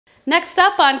Next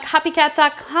up on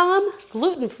copycat.com,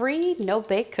 gluten-free,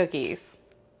 no-bake cookies.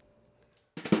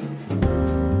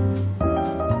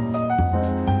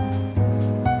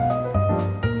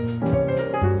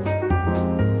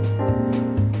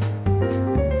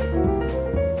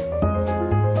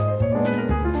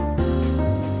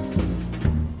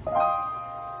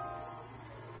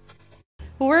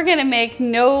 We're gonna make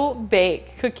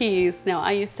no-bake cookies. Now,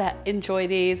 I used to enjoy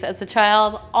these as a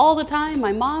child all the time.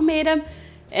 My mom made them,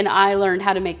 and I learned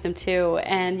how to make them too.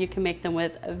 And you can make them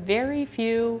with very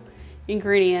few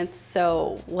ingredients.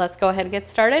 So let's go ahead and get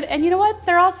started. And you know what?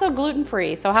 They're also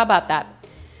gluten-free. So how about that?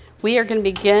 We are gonna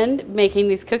begin making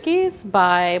these cookies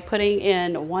by putting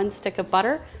in 1 stick of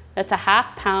butter. That's a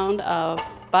 1/2 pound of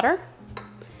butter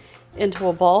into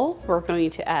a bowl. We're going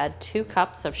to add 2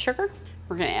 cups of sugar.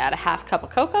 We're gonna add a 1/2 cup of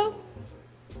cocoa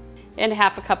and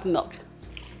 1/2 cup of milk.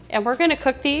 And we're gonna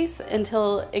cook these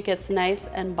until it gets nice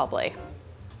and bubbly.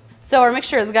 So our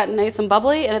mixture has gotten nice and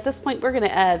bubbly, and at this point we're gonna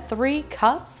add 3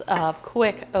 cups of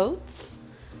quick oats.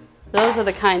 Those are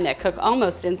the kind that cook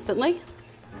almost instantly.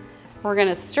 We're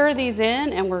gonna stir these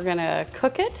in and we're gonna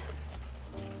cook it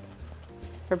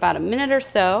for about a minute or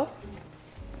so.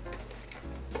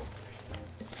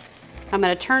 I'm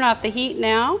gonna turn off the heat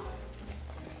now.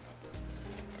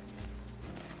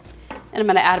 And I'm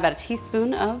gonna add about a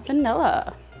teaspoon of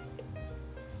vanilla.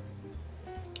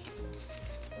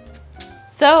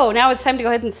 So now it's time to go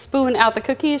ahead and spoon out the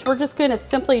cookies. We're just gonna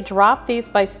simply drop these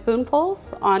by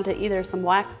spoonfuls onto either some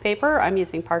wax paper. I'm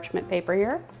using parchment paper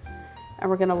here. And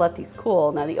we're gonna let these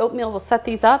cool. Now the oatmeal will set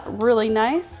these up really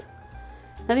nice.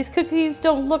 Now these cookies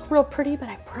don't look real pretty, but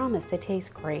I promise they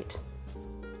taste great.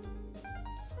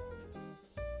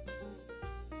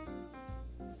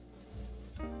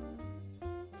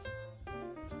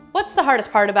 What's the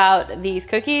hardest part about these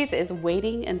cookies is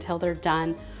waiting until they're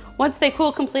done. Once they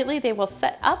cool completely, they will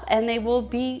set up and they will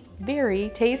be very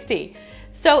tasty.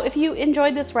 So if you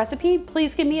enjoyed this recipe,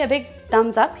 please give me a big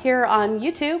thumbs up here on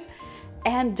YouTube.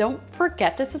 And don't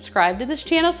forget to subscribe to this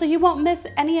channel so you won't miss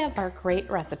any of our great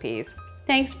recipes.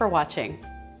 Thanks for watching.